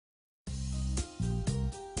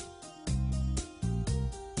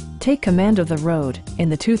Take command of the road in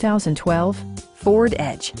the 2012 Ford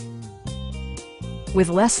Edge. With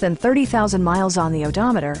less than 30,000 miles on the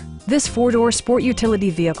odometer, this four-door sport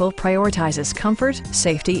utility vehicle prioritizes comfort,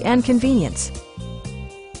 safety, and convenience.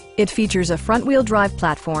 It features a front-wheel drive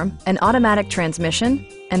platform, an automatic transmission,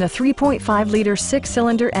 and a 3.5-liter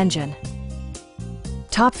six-cylinder engine.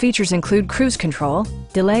 Top features include cruise control,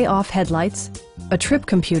 delay-off headlights, a trip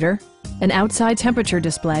computer, an outside temperature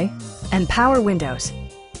display, and power windows.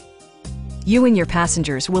 You and your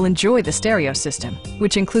passengers will enjoy the stereo system,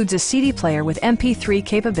 which includes a CD player with MP3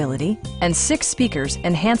 capability and 6 speakers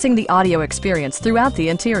enhancing the audio experience throughout the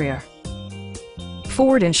interior.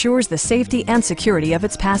 Ford ensures the safety and security of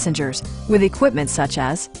its passengers with equipment such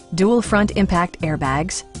as dual front impact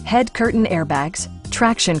airbags, head curtain airbags,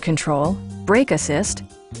 traction control, brake assist,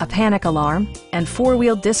 a panic alarm, and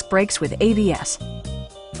 4-wheel disc brakes with ABS.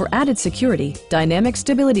 For added security, dynamic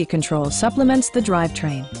stability control supplements the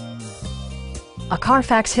drivetrain. A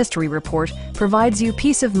Carfax history report provides you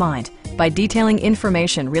peace of mind by detailing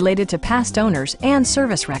information related to past owners and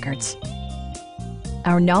service records.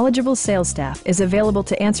 Our knowledgeable sales staff is available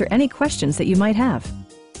to answer any questions that you might have.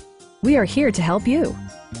 We are here to help you.